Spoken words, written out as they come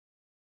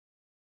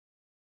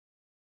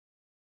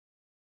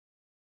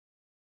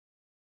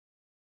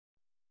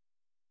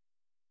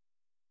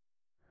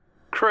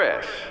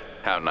Chris,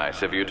 how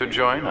nice of you to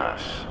join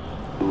us.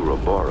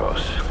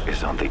 Ouroboros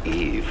is on the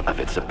eve of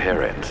its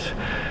appearance.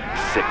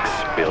 6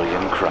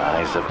 billion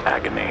cries of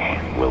agony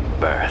will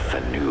birth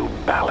a new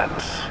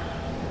balance.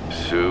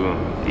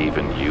 Soon,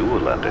 even you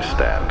will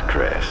understand,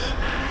 Chris.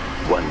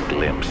 One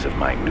glimpse of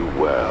my new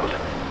world,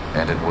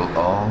 and it will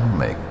all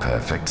make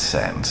perfect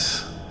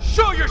sense.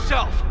 Show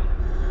yourself!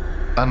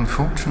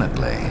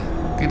 Unfortunately,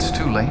 it's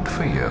too late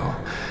for you.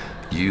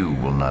 You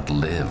will not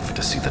live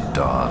to see the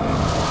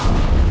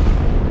dawn.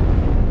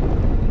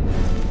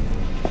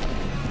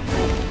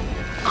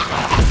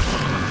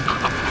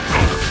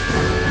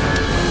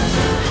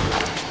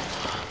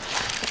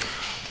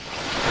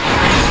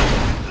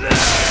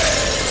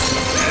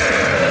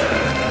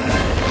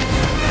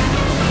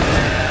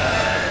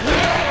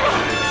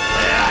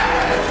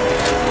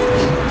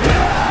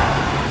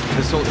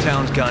 This whole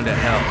town's gone to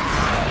hell.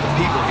 The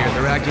people here,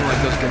 they're acting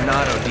like those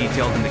Ganado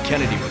detailed in the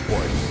Kennedy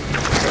report.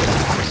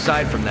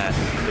 Aside from that,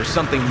 there's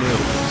something new,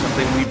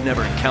 something we've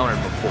never encountered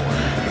before.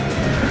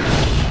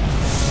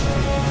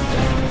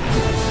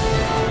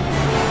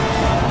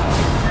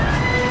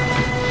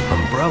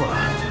 Umbrella.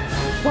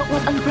 What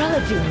was Umbrella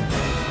doing?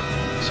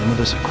 Some of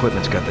this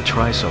equipment's got the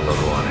Triso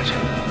logo on it.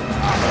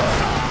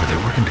 Are they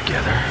working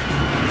together?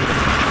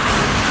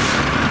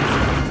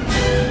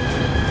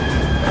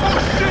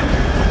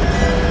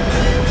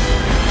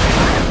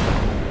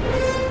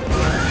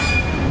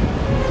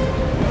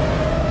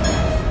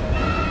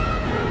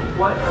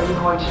 What are you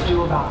going to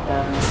do about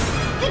them?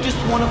 You're just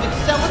one of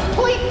Excella's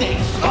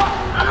playthings!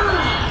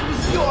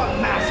 Who's your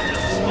master?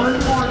 One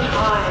more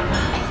time.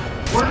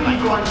 What are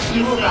you going to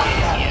do about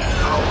them?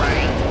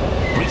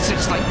 Alright.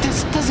 Research like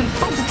this doesn't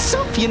fund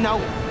itself, you know.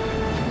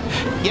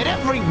 Yet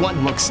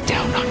everyone looks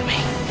down on me.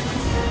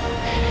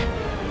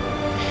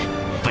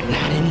 But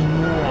not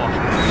anymore.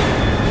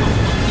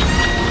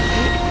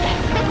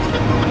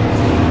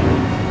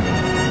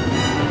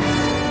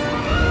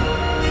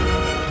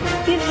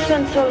 You've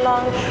spent so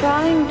long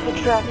trying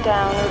to track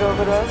down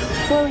Ouroboros.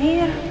 Well,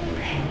 here,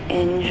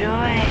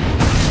 enjoy.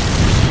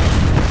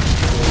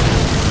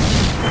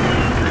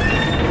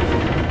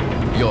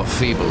 Your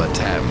feeble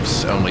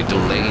attempts only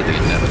delay the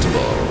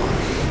inevitable.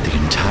 The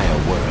entire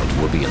world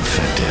will be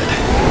infected.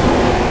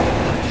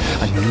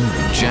 A new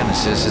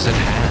genesis is at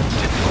hand,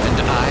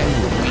 and I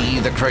will be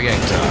the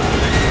creator.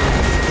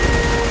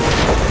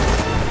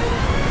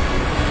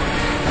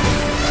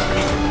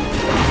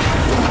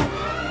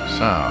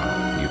 So,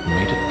 you've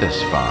made it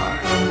this far.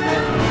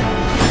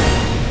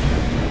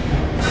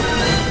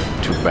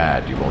 Too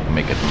bad you won't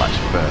make it much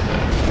further.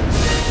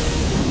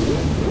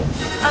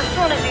 As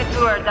soon as you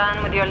two are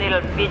done with your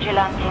little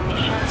vigilante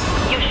mission,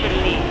 you should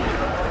leave.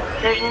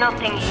 There's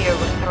nothing here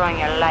worth throwing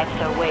your lives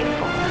away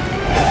for.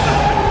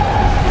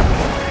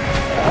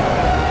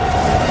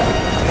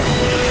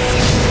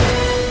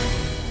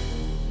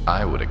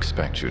 I would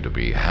expect you to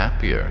be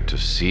happier to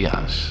see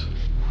us.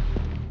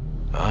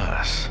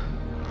 Us?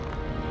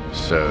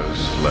 So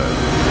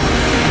slow.